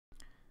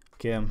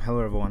Okay, hello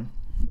everyone.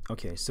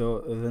 Okay, so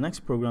the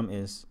next program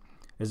is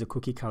a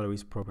cookie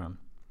calories program.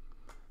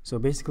 So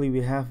basically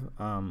we have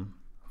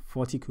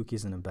 40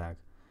 cookies in a bag,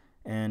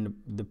 and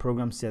the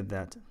program said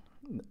that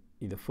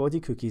the 40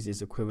 cookies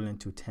is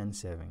equivalent to 10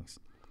 servings,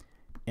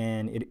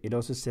 and it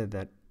also said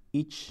that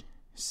each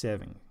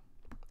serving,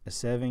 a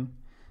serving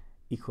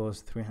equals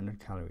 300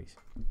 calories.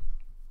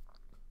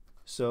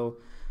 So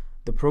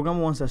the program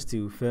wants us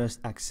to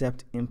first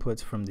accept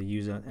inputs from the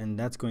user, and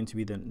that's going to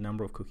be the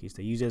number of cookies.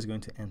 The user is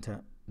going to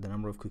enter the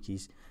number of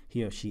cookies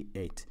he or she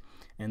ate,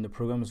 and the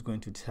program is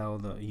going to tell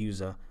the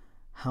user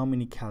how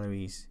many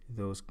calories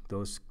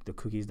the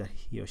cookies that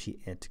he or she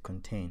ate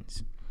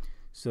contains.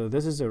 So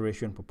this is a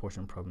ratio and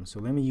proportion problem. So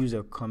let me use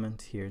a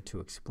comment here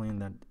to explain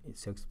that.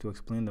 To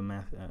explain the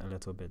math a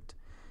little bit,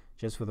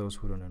 just for those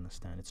who don't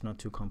understand. It's not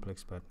too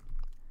complex, but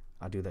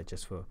I'll do that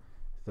just for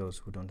those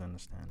who don't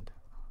understand.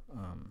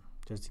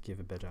 Just to give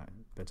a better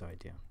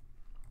idea.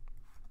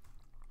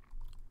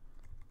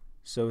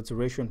 So it's a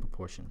ratio and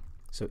proportion.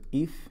 So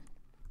if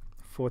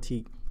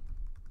 40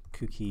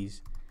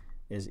 cookies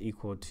is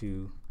equal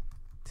to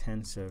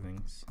 10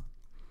 servings,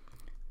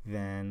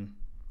 then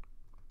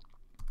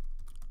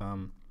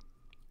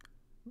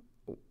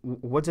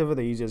whatever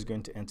the user is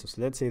going to enter.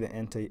 So let's say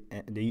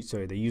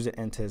the user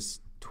enters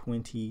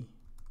 20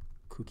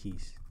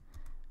 cookies.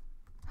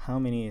 How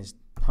many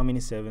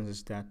servings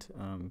is that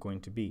going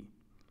to be?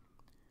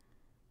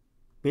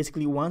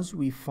 Basically, once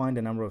we find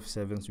the number of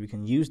servings, we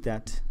can use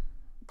that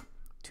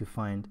to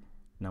find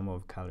number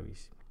of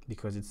calories,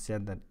 because it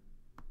said that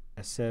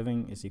a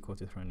serving is equal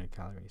to 300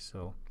 calories.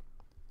 So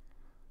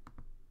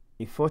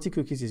if 40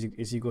 cookies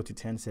is equal to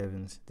 10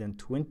 servings, then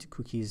 20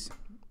 cookies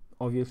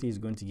obviously is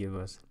going to give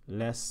us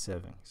less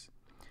servings.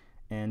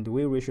 And the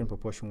way ratio and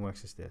proportion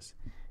works is this.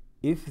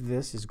 If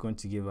this is going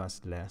to give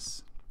us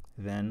less,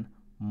 then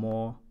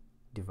more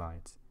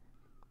divides.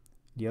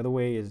 The other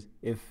way is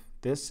if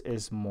this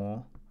is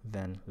more,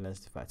 then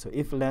less divides. So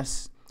if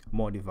less,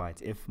 more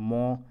divides. If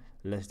more,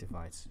 less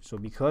divides. So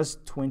because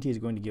 20 is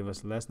going to give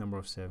us less number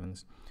of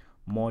servings,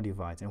 more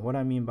divides. And what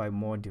I mean by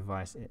more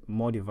divides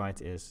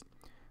is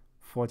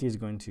 40 is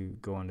going to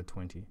go under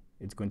 20.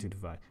 It's going to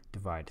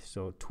divide.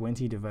 So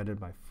 20 divided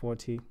by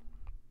 40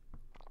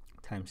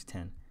 times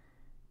 10.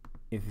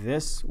 If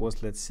this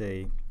was, let's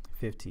say,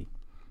 50,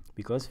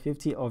 because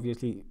 50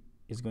 obviously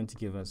is going to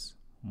give us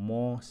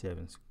more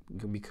servings,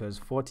 because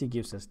 40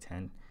 gives us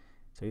 10.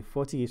 So if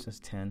 40 gives us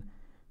 10,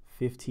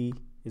 50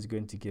 is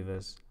going to give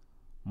us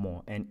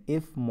more. And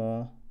if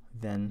more,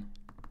 then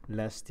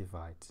less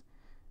divides.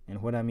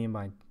 And what I mean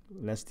by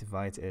less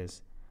divides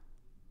is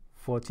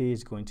 40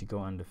 is going to go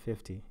under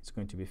 50. It's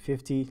going to be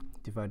 50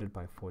 divided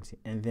by 40.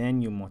 And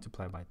then you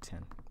multiply by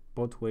 10.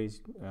 Both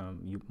ways,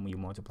 you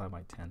multiply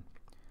by 10.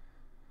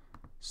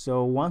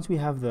 So once we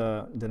have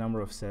the number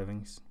of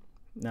servings,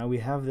 now we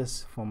have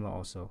this formula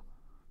also.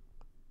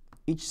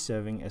 Each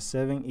serving, a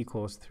serving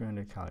equals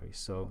 300 calories.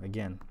 So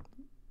again,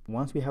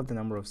 once we have the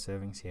number of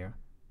servings here,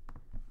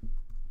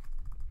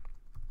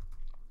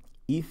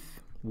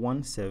 if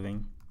one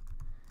serving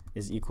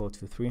is equal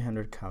to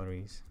 300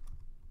 calories,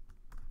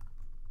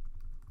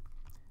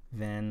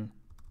 then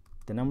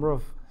the number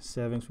of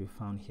servings we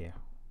found here,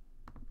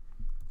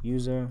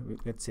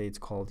 let's say it's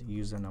called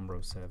user number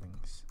of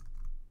servings.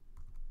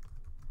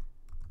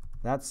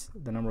 That's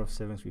the number of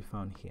servings we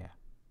found here,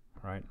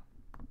 right?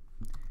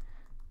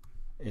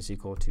 Is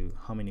equal to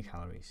how many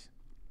calories.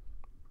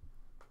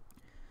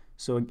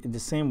 So in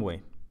the same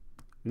way,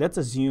 let's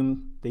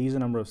assume the user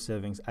number of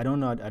servings. I don't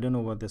know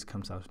what this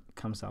comes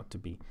out to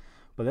be,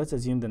 but let's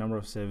assume the number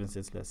of servings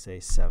is, let's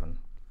say, 7.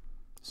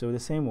 So the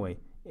same way,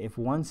 if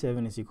one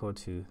serving is equal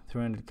to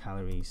 300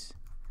 calories,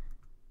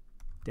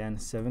 then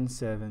 7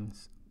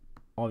 servings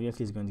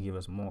obviously is going to give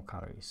us more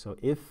calories. So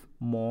if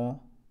more,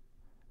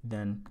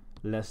 then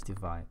less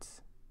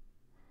divides.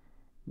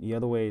 The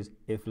other way is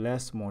if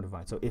less, more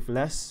divides. So if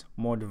less,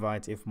 more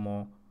divides. If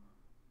more,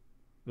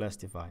 less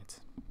divides.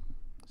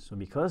 So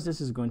because this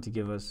is going to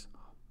give us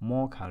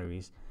more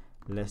calories,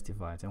 less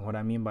divides. And what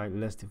I mean by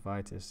less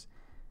divides is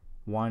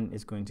 1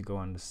 is going to go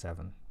under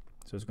 7.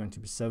 So it's going to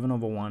be 7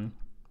 over 1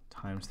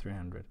 times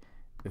 300.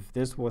 If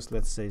this was,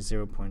 let's say,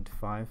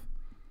 0.5,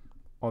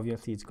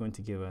 obviously it's going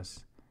to give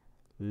us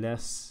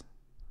less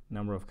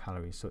number of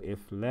calories. So if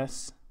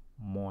less,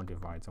 more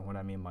divides. And what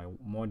I mean by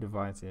more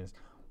divides is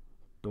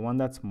the one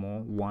that's more,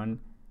 1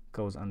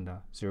 goes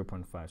under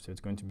 0.5. So it's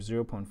going to be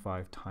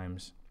 0.5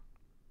 times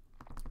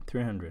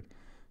 300.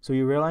 So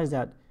you realize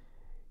that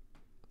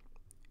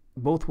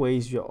both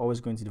ways you're always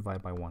going to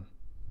divide by 1.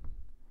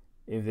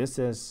 If this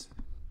is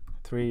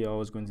 3, you're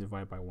always going to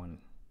divide by 1.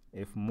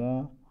 If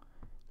more,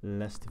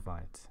 less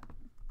divides.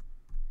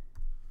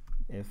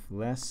 If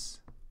less,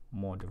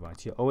 more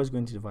divides. You're always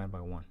going to divide by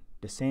 1.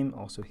 The same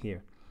also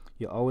here.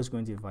 You're always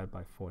going to divide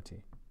by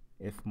 40.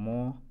 If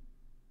more,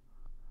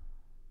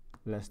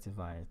 less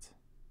divides.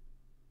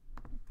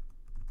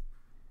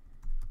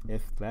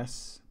 If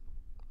less,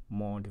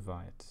 more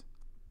divides.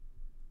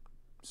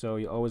 So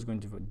you're always going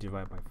to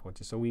divide by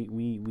 40. So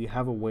we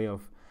have a way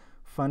of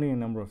finding a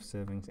number of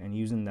servings and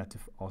using that to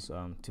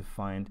also to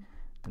find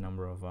the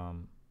number of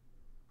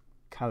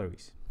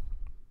calories.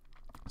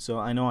 So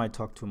I know I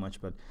talked too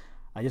much, but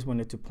I just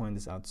wanted to point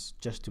this out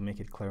just to make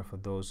it clear for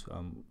those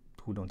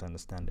who don't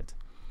understand it.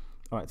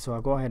 All right, so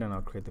I'll go ahead and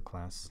I'll create the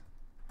class.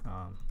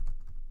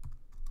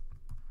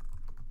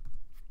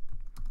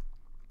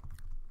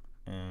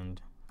 And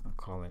I'll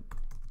call it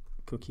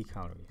cookie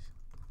calories.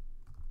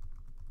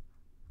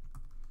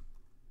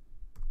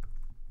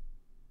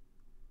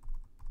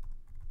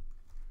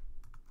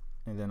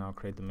 And then I'll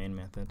create the main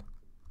method.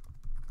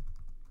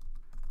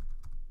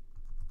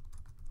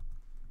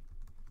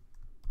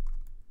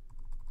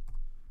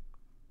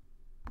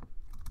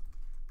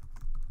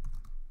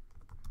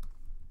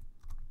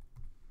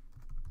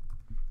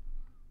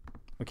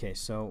 Okay,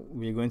 so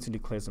we're going to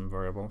declare some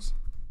variables.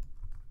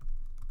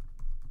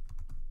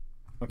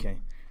 Okay,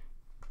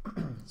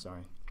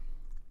 sorry.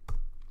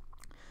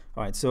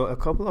 All right, so a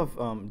couple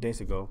of days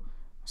ago,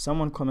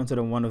 someone commented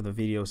on one of the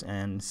videos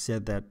and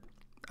said that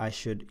I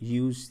should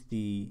use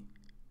the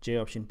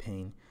JOption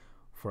pane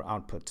for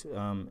output,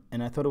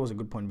 and I thought it was a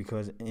good point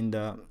because in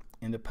the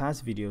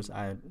past videos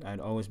I'd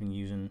always been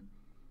using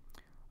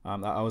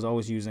I was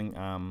always using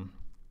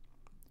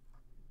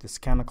the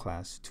scanner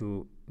class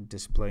to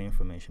display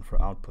information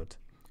for output.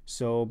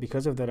 So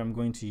because of that, I'm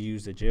going to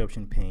use the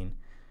JOption pane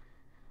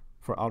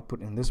for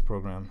output in this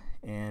program,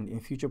 and in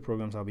future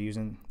programs I'll be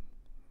using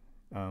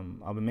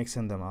I'll be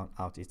mixing them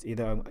out. It's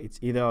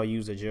either I'll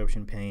use the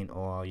JOption pane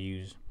or I'll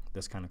use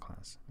the scanner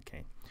class.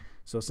 Okay,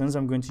 so since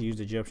I'm going to use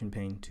the JOption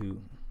pane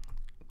to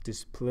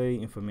display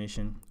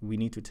information, we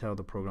need to tell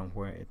the program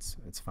where it's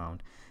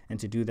found, and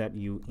to do that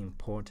we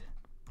import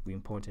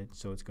it.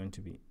 So it's going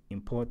to be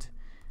import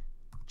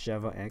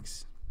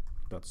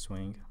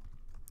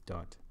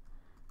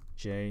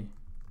javax.swing.j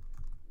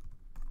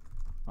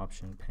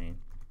option pane,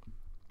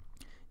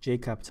 J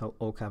capital,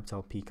 O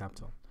capital, P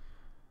capital.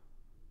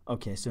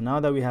 Okay, so now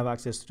that we have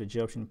access to the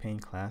JOption pane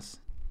class,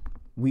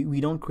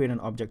 we don't create an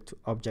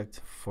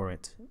object for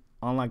it.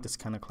 Unlike the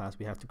scanner class,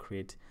 we have to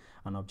create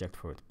an object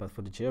for it. But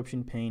for the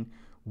JOption pane,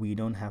 we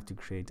don't have to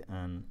create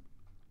an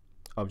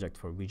object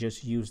for it. We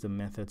just use the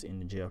methods in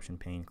the JOption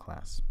pane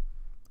class.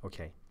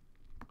 Okay.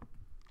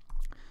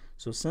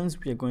 So since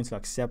we are going to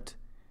accept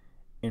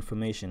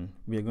information,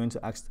 we are going to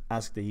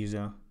ask the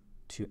user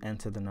to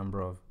enter the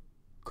number of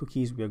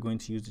cookies. We are going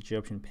to use the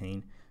JOption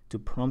pane to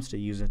prompt the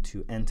user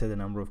to enter the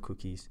number of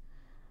cookies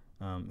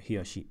he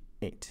or she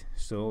ate.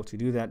 So to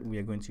do that, we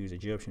are going to use the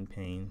JOption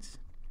pane's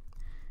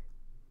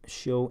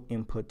show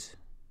input.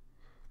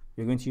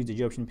 We're going to use the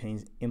JOption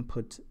pane's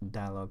input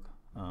dialog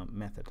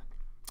method,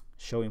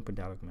 show input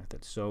dialog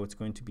method. So it's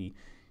going to be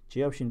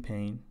JOption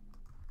pane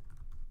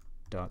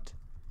dot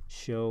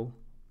show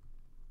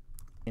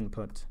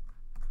input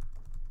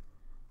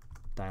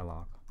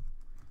dialog,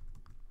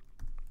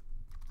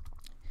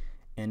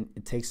 and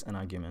it takes an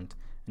argument.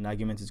 An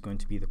argument is going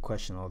to be the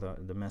question or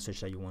the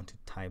message that you want to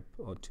type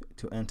or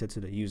to enter to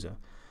the user.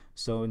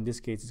 So in this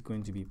case, it's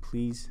going to be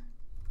please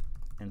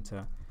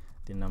enter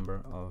the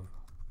number of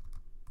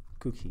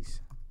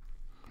cookies.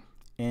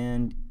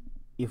 And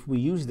if we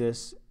use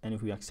this and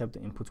if we accept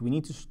the input, we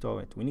need to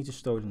store it. We need to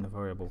store it in a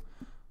variable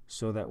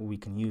so that we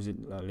can use it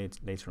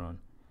later on.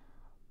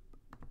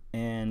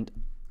 And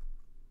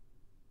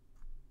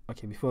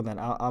okay, before that,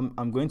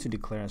 I'm going to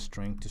declare a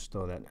string to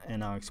store that,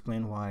 and I'll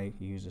explain why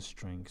you use a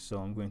string. So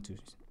I'm going to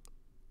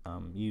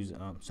I'm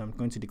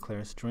going to declare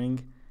a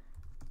string.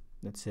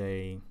 Let's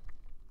say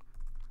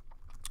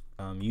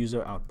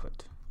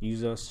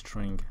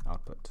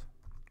userStringOutput.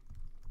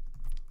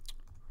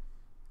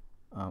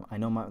 I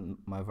know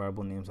my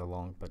variable names are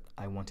long, but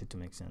I want it to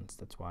make sense.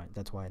 That's why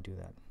I do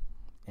that,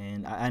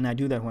 and I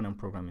do that when I'm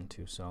programming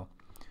too. So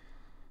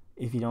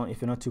if you're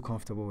not too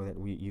comfortable with it,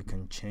 you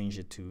can change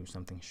it to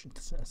something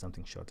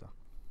shorter.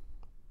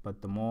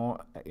 But the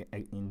more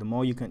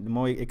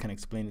it can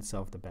explain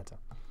itself, the better.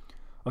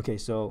 Okay,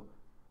 so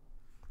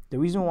the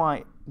reason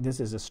why this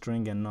is a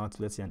string and not,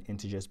 let's say, an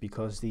integer is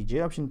because the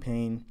JOption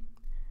pane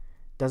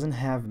doesn't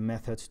have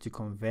methods to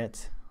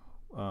convert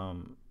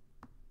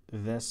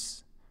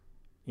this.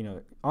 You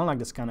know, unlike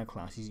the scanner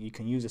class, you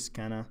can use a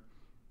scanner,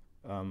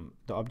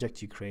 the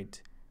object you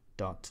create,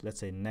 dot, let's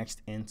say,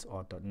 next int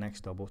or dot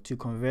next double, to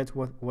convert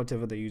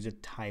whatever the user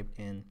typed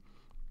in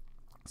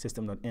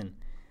system.in.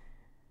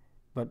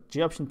 But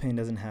JOption pane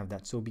doesn't have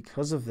that. So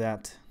because of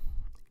that,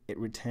 it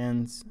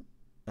returns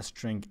a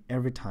string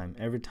every time.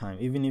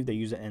 Even if the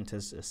user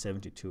enters a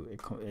 72,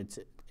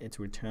 it's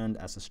returned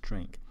as a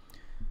string.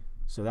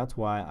 So that's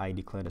why I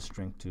declared a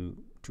string to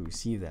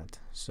receive that.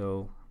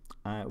 So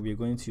we're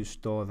going to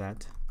store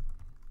that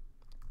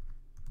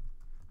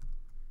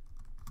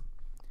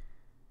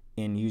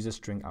in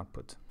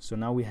userStringOutput. So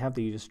now we have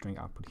the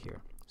userStringOutput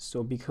here.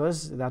 So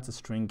because that's a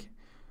string,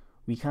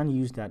 we can't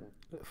use that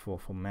for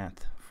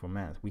math.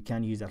 We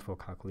can't use that for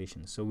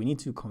calculation. So we need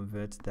to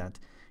convert that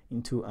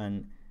into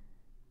an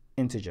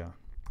integer.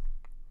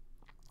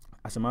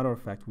 As a matter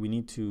of fact, we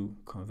need to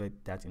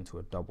convert that into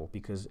a double,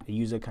 because a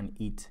user can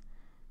eat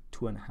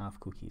 2.5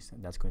 cookies,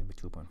 and that's going to be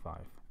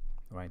 2.5,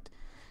 right?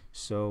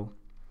 So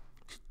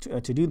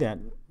to do that,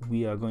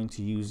 we are going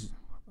to use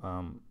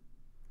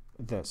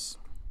this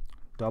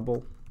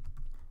double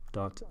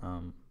dot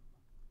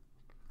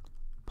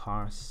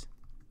parse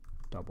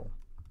double.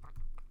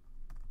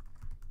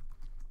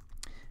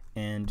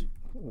 And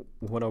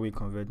what are we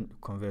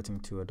converting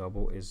to a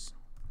double is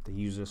the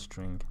user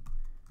string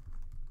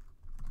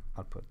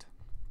output.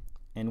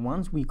 And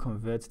once we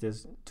convert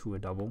this to a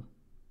double,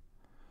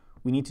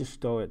 we need to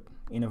store it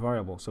in a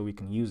variable so we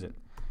can use it.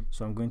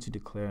 So I'm going to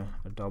declare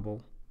a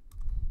double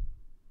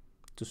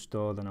to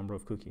store the number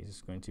of cookies.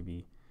 It's going to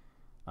be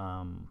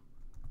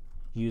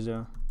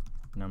user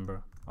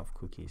number of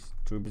cookies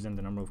to represent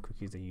the number of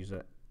cookies the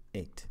user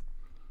ate.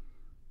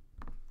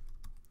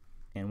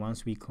 And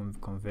once we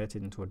convert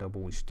it into a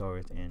double, we store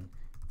it in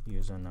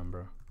user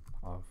number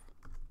of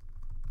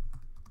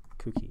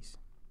cookies.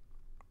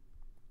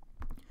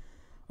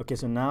 Okay,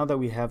 so now that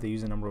we have the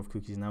user number of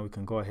cookies, now we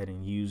can go ahead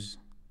and use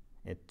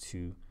it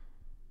to,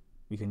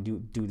 we can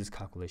do this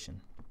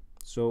calculation.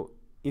 So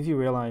if you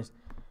realize,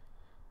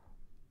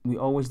 we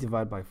always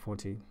divide by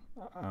 40.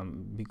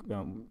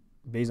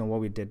 Based on what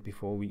we did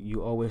before,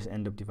 you always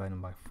end up dividing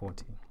by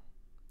 40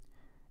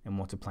 and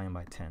multiplying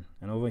by 10.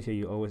 And over here,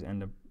 you always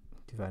end up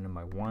dividing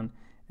by 1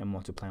 and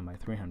multiplying by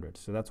 300.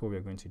 So that's what we're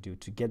going to do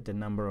to get the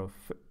number of,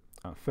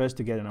 first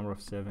to get the number of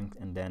servings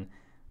and then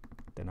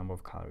the number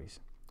of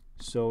calories.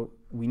 So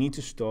we need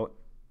to store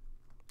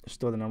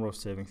the number of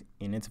servings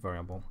in its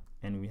variable,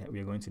 and we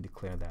are going to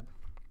declare that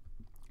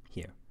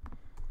here.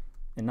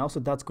 And also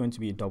that's going to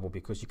be a double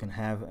because you can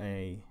have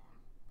a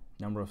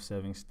number of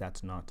servings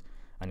that's not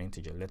an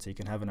integer. Let's say you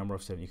can have a number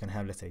of servings, you can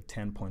have, let's say,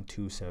 10.2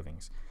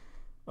 servings.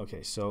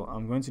 Okay, so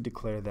I'm going to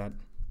declare that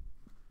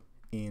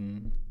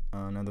in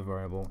another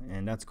variable,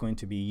 and that's going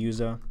to be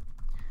user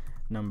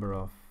number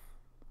of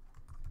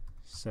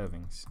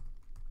servings.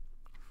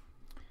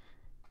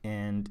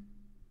 And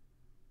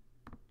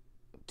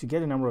to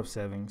get a number of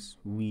servings,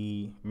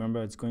 we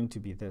remember it's going to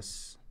be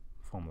this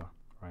formula,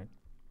 right?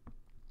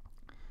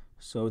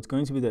 So it's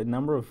going to be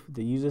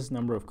the user's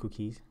number of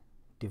cookies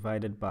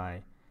divided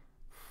by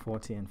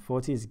 40, and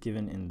 40 is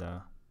given in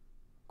the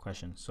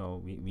question,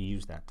 so we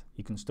use that.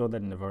 You can store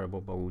that in the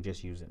variable, but we'll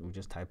just use it. We'll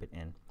just type it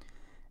in,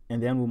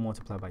 and then we'll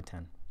multiply by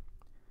 10.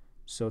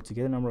 So to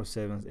get a number of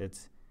servings,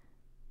 it's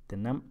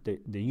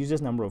the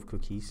user's number of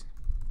cookies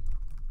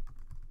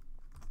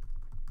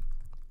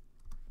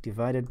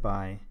divided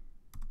by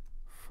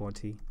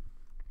 40,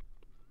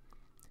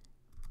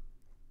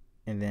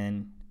 and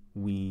then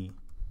we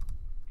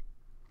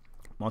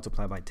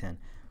multiply by 10.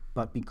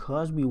 But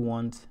because we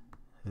want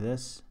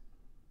this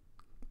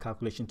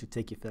calculation to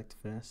take effect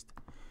first,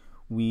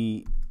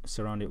 we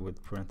surround it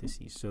with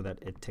parentheses so that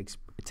it takes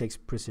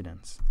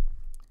precedence.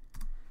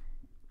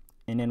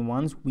 And then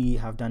once we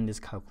have done this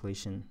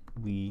calculation,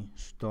 we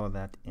store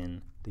that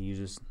in the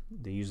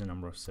user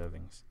number of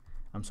servings.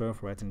 I'm sorry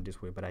for writing it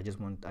this way, but I just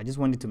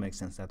want it to make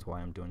sense. That's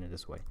why I'm doing it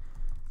this way.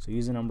 So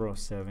user number of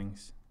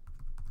servings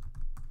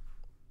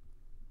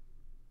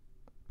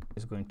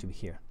is going to be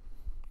here.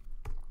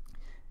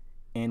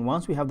 And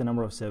once we have the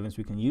number of servings,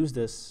 we can use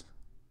this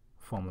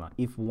formula.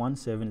 If one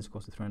serving is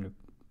equal to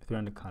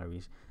 300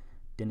 calories,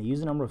 then the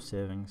user number of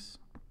servings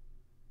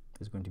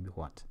is going to be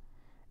what?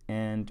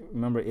 And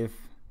remember, if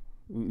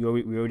we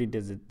already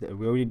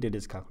did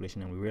this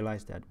calculation, and we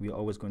realized that we're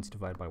always going to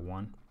divide by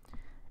 1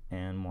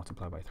 and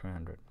multiply by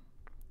 300.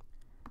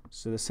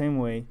 So the same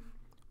way,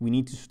 we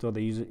need to store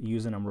the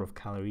user number of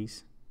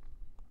calories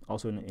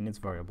also in its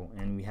variable,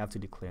 and we have to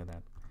declare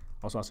that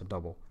also as a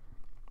double.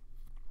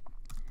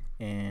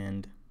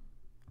 And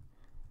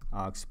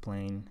I'll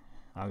explain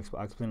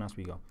as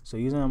we go. So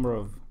user number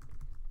of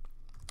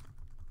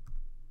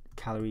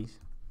calories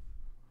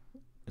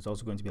is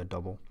also going to be a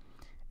double,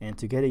 and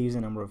to get a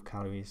user number of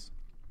calories,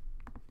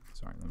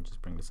 sorry, let me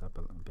just bring this up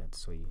a little bit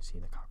so you see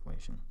the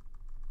calculation.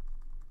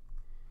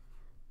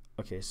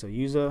 Okay, so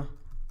user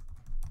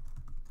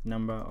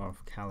number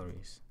of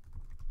calories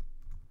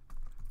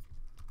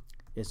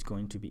is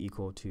going to be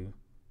equal to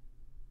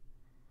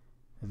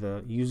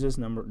the user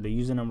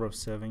number of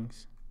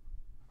servings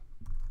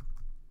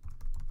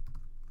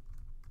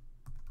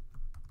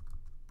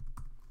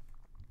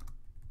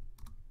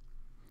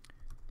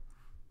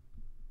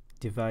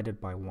divided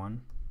by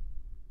 1,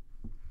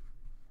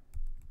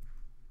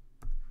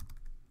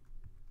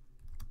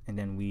 and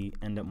then we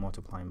end up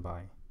multiplying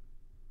by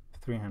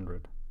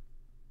 300.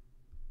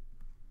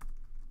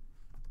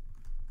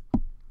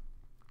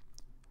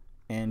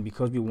 And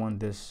because we want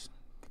this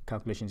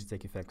calculation to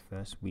take effect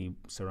first, we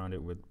surround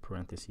it with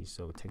parentheses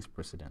so it takes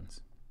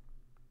precedence.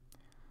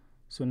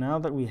 So now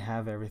that we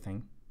have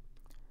everything,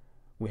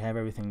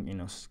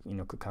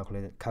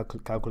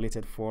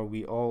 calculated for,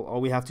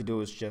 all we have to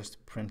do is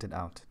just print it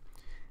out.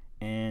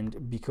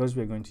 And because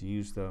we're going to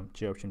use the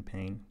JOption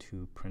pane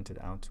to print it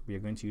out, we are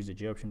going to use the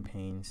JOption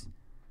pane's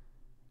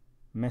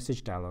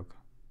message dialog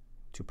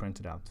to print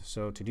it out.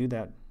 So to do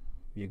that,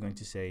 we are going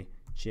to say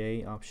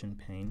JOption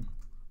pane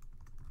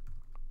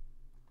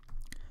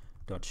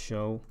dot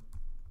show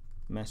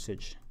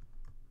message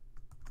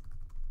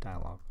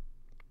dialog.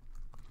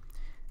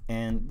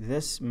 And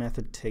this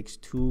method takes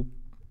two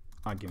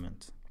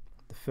arguments.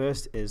 The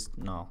first is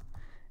null,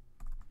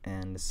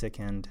 and the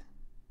second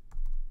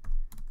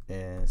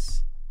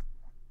is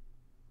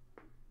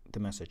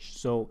the message.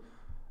 So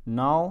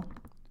null,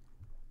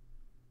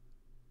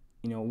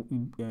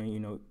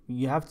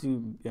 you have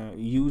to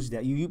use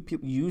that. You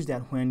use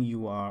that when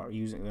you are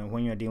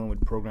when you are dealing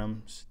with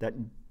programs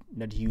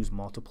that use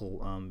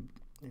multiple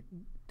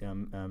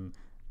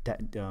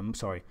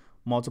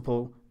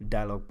multiple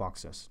dialog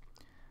boxes.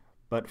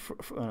 But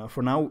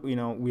for now,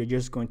 we are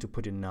just going to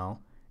put in null,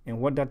 and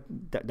what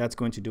that's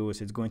going to do is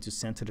it's going to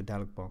center the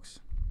dialog box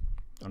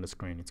on the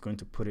screen. It's going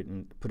to put it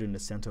in the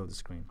center of the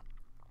screen.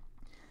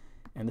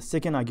 And the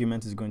second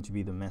argument is going to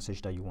be the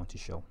message that you want to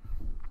show.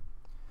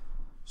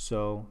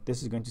 So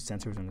this is going to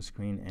center it on the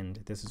screen, and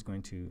this is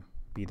going to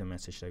be the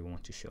message that we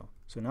want to show.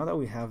 So now that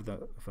we have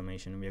the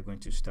information, we are going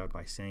to start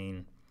by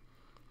saying,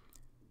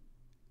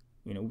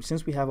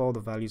 since we have all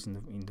the values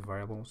in the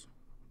variables,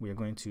 we are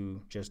going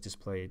to just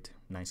display it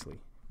nicely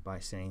by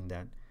saying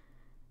that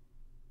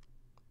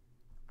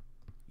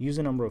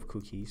user number of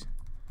cookies.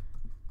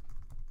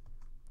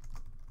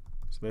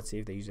 So let's say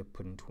if the user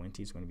put in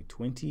 20, it's going to be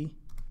 20.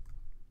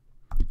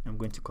 I'm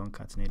going to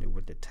concatenate it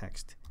with the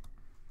text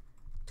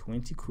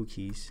 20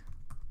 cookies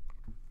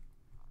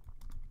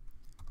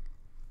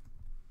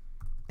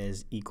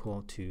is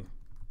equal to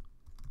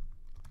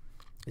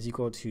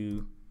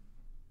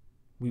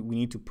we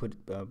need to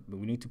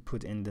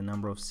put in the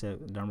number of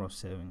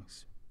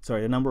servings,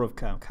 sorry, the number of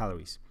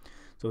calories.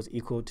 So it's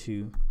equal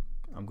to,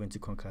 I'm going to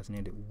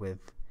concatenate it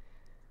with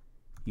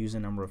user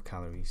number of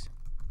calories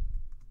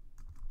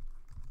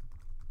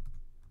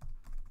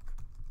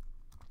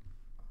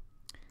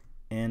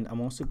and I'm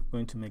also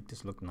going to make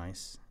this look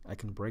nice. I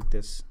can break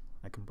this,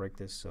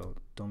 so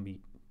don't be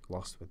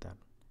lost with that.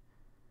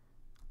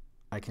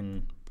 I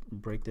can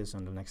break this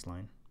on the next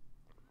line.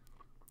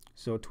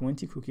 So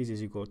 20 cookies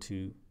is equal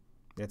to,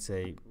 let's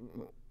say,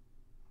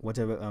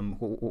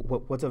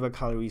 whatever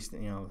calories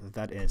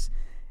that is,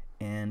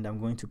 and I'm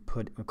going to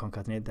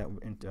concatenate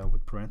that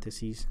with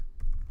parentheses,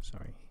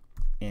 sorry,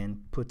 and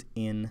put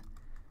in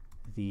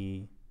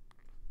the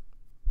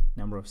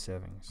number of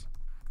servings,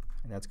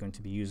 and that's going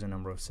to be user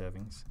number of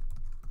servings,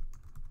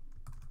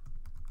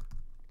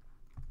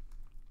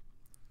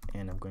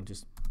 and I'm going to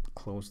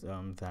close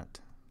that,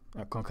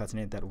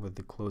 concatenate that with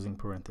the closing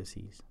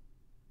parentheses.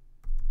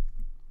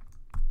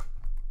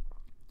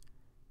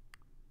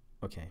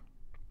 Okay,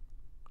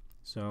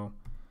 so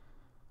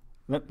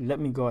let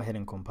me go ahead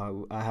and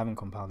compile. I haven't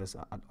compiled this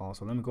at all,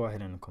 so let me go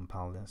ahead and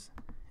compile this,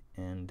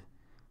 and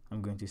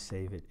I'm going to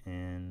save it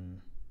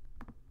in,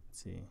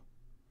 let's see,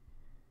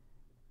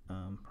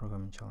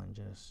 programming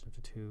challenges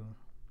chapter 2,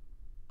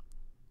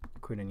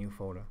 create a new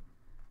folder,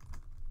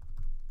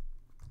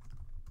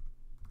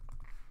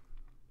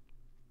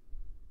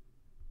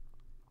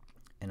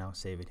 and I'll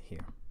save it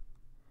here.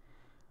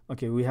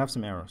 Okay, we have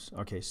some errors.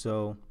 Okay,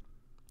 so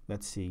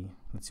let's see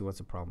what's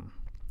the problem.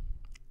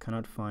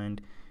 Cannot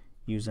find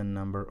user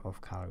number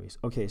of calories.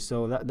 Okay,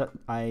 so that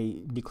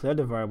I declared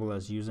the variable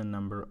as user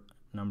number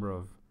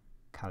of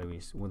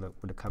calories with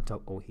a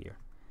capital O here,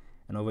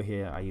 and over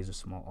here I use a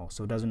small o,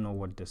 so it doesn't know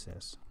what this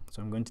is.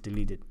 So I'm going to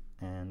delete it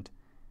and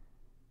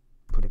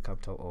put a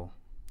capital O,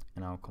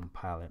 and I'll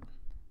compile it,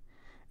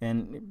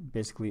 and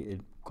basically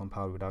it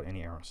compiled without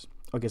any errors.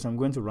 Okay, so I'm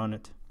going to run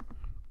it,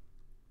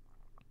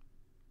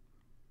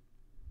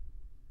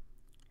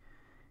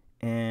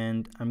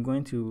 and I'm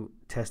going to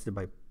test it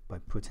by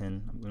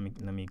putting,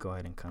 let me go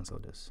ahead and cancel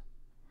this,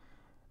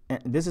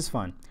 and this is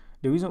fine.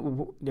 The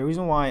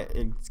reason why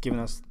it's giving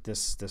us this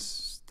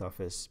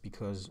stuff is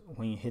because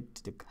when you hit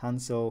the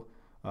cancel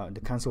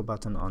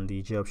button on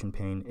the JOption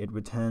pane, it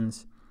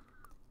returns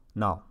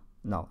null,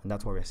 and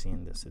that's why we're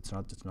seeing this. It's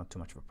not too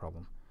much of a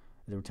problem.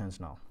 It returns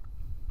null.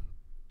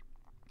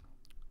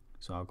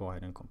 So I'll go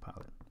ahead and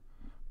compile it.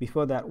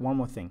 Before that, one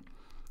more thing.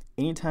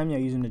 Anytime you're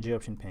using the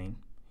JOption pane,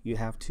 you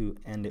have to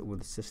end it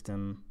with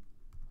system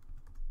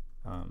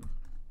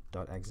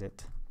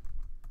 .exit,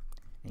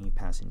 and you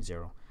pass in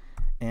 0.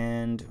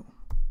 And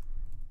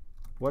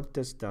what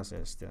this does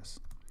is this.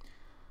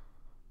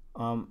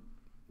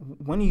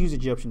 When you use the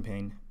JOption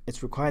pane,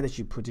 it's required that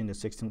you put in the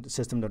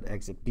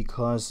system.exit,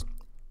 because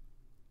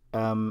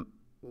the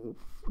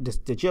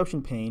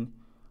JOption pane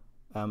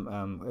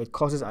it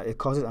causes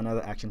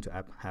another action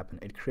to happen.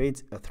 It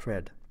creates a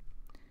thread,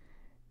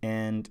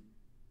 and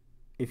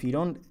if you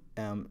don't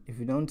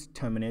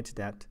terminate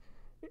that,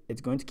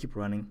 it's going to keep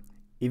running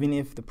even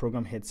if the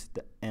program hits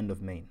the end of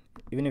main.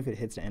 Even if it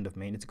hits the end of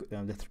main, it's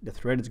the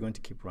thread is going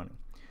to keep running,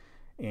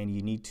 and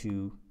you need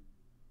to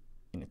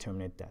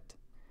terminate that.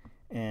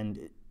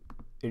 And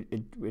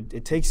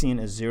it takes in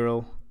a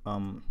 0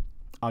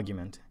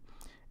 argument,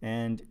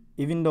 and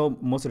even though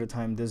most of the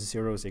time this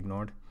 0 is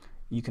ignored,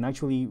 you can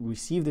actually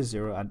receive the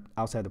 0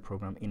 outside the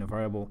program in a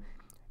variable,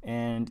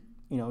 and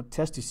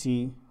test to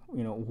see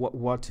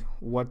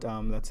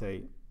let's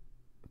say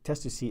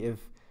test to see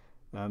if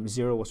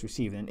 0 was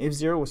received, and if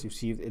 0 was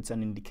received, it's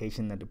an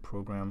indication that the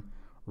program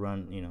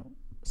run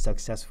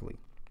successfully.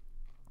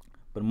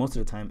 but most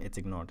of the time it's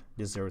ignored.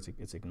 This 0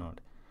 it's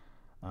ignored.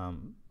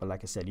 But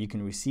like I said, you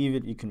can receive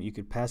it, you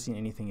could pass in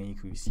anything, and you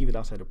can receive it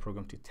outside the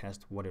program to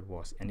test what it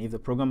was. And if the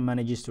program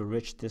manages to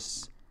reach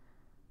this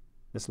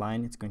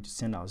line, it's going to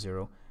send out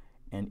 0.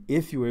 And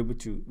if you were able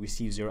to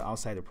receive 0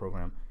 outside the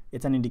program,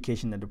 it's an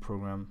indication that the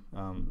program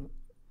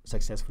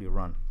successfully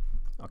run.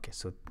 Okay,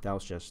 so that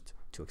was just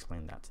to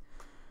explain that.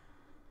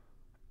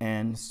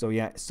 And so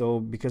yeah, so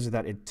because of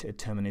that, it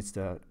terminates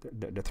the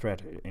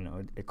thread. You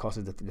know, it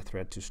causes the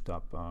thread to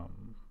stop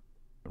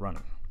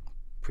running,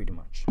 pretty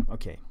much.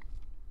 Okay.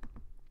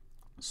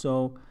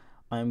 So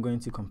I'm going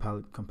to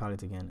compile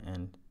it again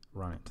and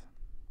run it.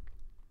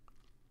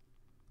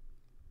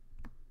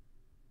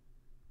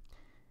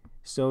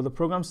 So the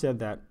program said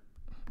that,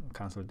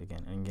 cancel it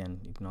again, and again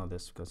ignore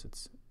this because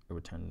it's a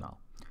return null.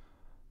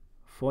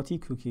 40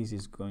 cookies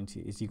is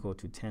equal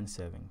to 10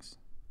 servings,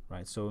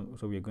 right? So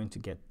we are going to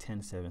get 10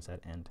 servings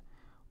at end.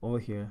 Over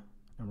here,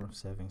 number of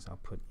servings, I'll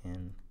put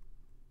in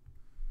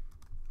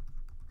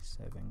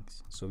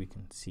servings so we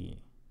can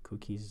see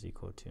cookies is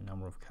equal to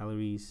number of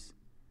calories.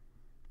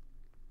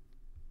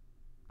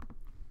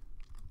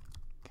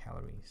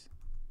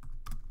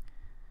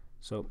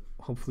 So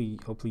hopefully you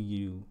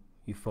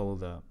follow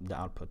the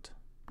output.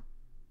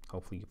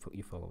 Hopefully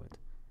you follow it.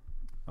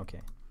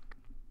 Okay.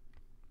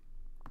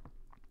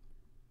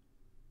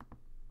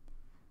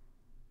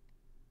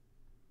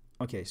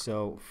 Okay,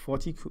 so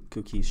 40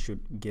 cookies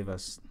should give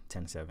us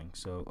 10 servings.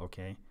 So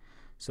okay,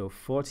 so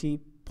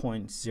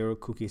 40.0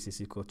 cookies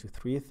is equal to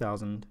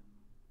 3,000.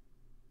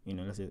 You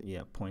know, let's say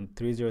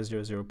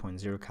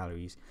 0.3000.0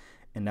 calories,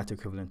 and that's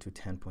equivalent to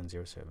 10.0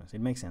 servings.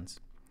 It makes sense.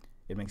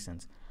 It makes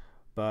sense.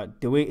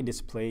 But the way it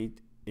displays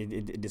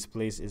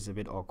is a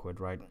bit awkward,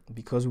 right?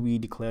 Because we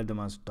declared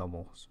them as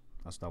doubles.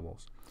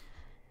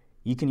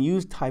 You can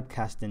use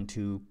typecasting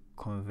to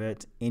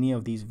convert any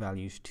of these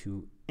values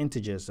to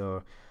integers,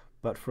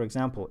 but for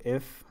example,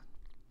 if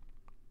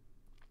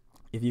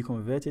you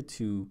convert it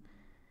to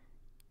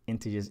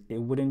integers,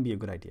 it wouldn't be a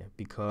good idea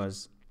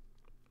because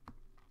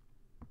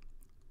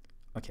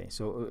okay,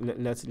 so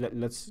let's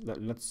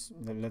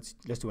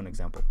do an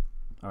example.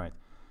 All right.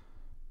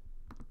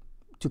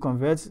 To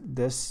convert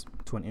this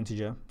to an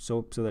integer,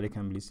 so that it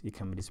can be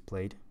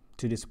displayed.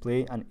 To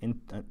display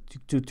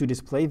to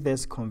display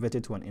this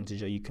converted to an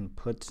integer, you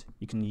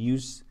can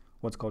use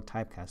what's called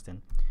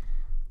typecasting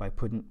by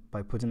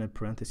putting a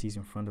parentheses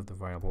in front of the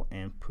variable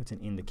and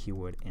putting in the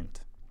keyword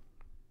int.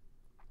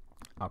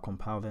 I'll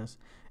compile this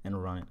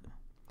and run it.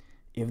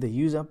 If the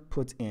user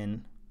puts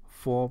in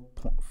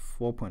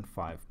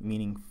 4.5,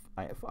 meaning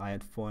I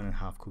had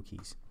 4.5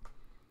 cookies,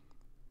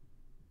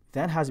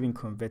 that has been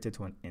converted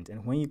to an int,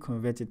 and when you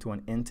convert it to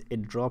an int,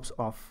 it drops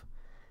off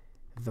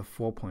the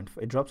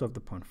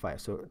 0.5.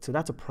 So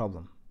that's a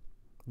problem.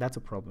 That's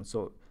a problem.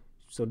 So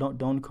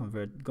don't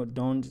convert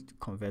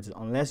it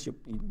unless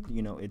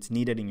you know it's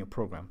needed in your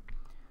program.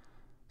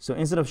 So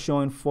instead of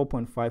showing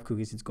 4.5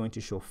 cookies, it's going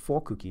to show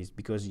 4 cookies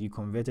because you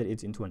converted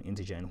it into an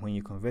integer, and when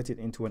you convert it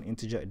into an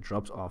integer, it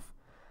drops off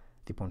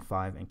the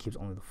 0.5 and keeps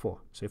only the 4.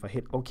 So if I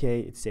hit OK,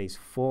 it says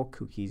 4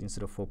 cookies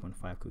instead of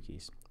 4.5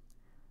 cookies.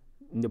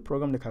 In the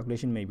program, the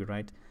calculation may be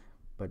right,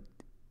 but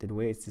the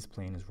way it's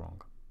displaying is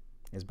wrong.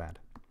 It's bad.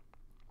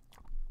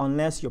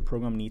 Unless your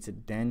program needs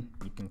it, then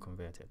you can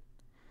convert it.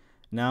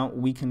 Now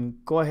we can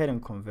go ahead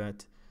and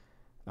convert.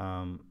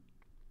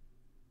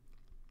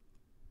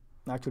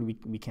 Actually,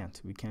 we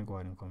can't. We can't go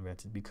ahead and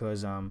convert it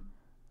because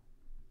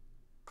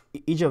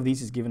each of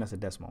these is giving us a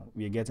decimal.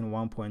 We are getting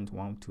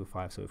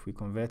 1.125. So if we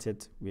convert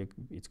it,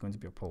 it's going to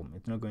be a problem.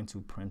 It's not going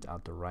to print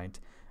out the right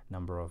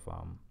number of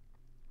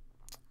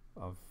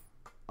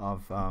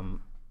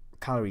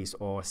calories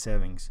or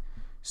servings.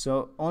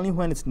 So only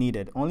when it's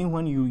needed, only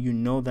when you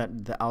know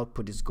that the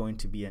output is going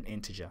to be an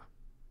integer,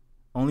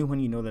 only when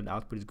you know that the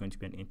output is going to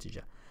be an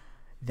integer,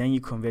 then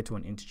you convert to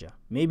an integer.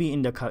 Maybe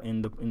in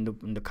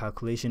the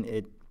calculation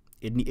it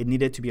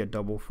needed to be a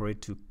double for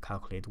it to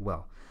calculate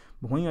well.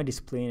 But when you are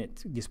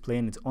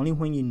displaying it only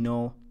when you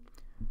know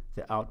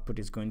the output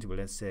is going to be,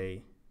 let's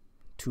say,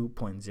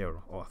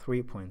 2.0 or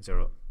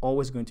 3.0,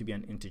 always going to be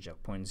an integer,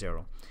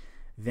 0.0.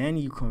 Then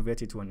you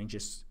convert it to an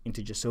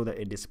integer so that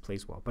it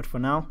displays well. But for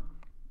now,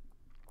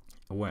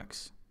 it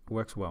works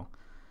well,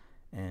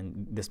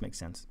 and this makes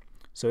sense.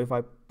 So if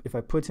I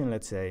put in,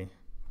 let's say,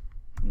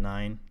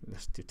 9,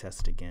 let's do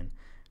test it again.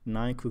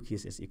 9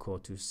 cookies is equal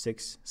to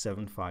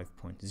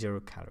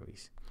 675.0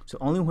 calories. So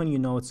only when you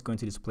know it's going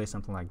to display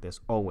something like this,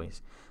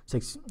 always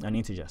an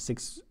integer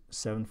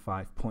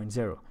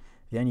 675.0,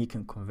 then you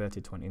can convert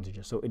it to an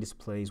integer so it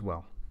displays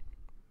well.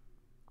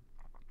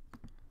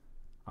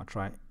 I'll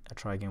try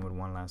again with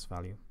one last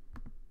value.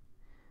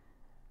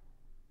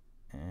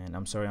 And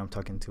I'm sorry I'm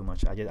talking too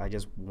much. I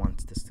just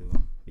want this to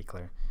be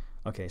clear.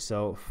 Okay,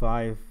 so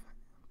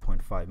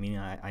 5.5, meaning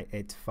I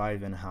ate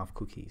 5.5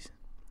 cookies.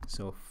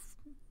 So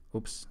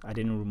oops, I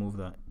didn't remove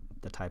the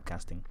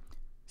typecasting.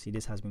 See,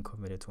 this has been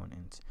converted to an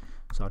int,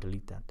 so I'll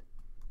delete that.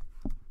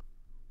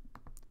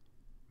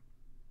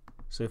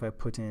 So if I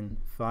put in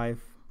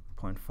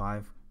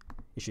 5.5,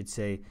 it should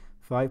say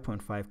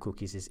 5.5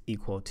 cookies is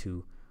equal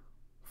to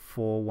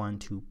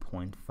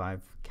 412.5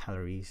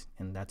 calories,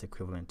 and that's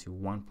equivalent to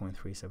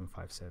 1.375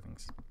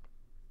 servings.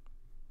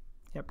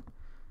 Yep.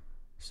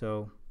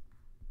 So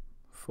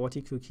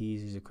 40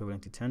 cookies is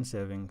equivalent to 10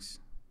 servings,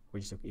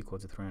 which is equal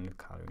to 300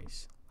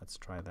 calories. Let's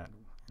try that.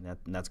 And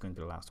that's going to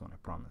be the last one, I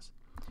promise.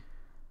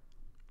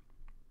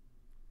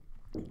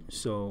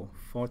 So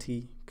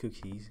 40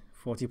 cookies,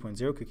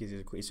 40.0 cookies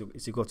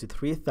is equal to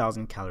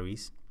 3,000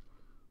 calories,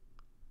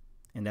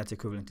 and that's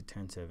equivalent to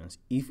 10 servings.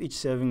 If each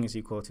serving is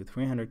equal to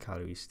 300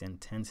 calories, then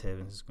 10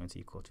 servings is going to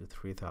equal to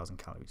 3,000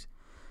 calories.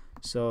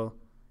 So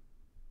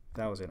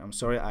that was it. I'm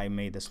sorry I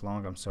made this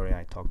long. I'm sorry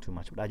I talked too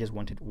much, but I just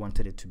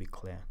wanted it to be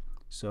clear.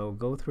 So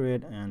go through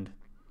it, and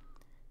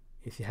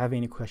if you have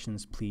any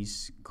questions,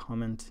 please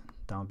comment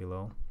down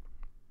below,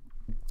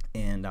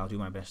 and I'll do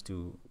my best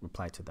to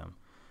reply to them.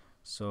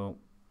 So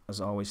as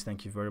always,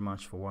 thank you very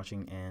much for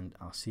watching, and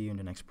I'll see you in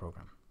the next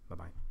program.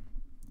 Bye-bye.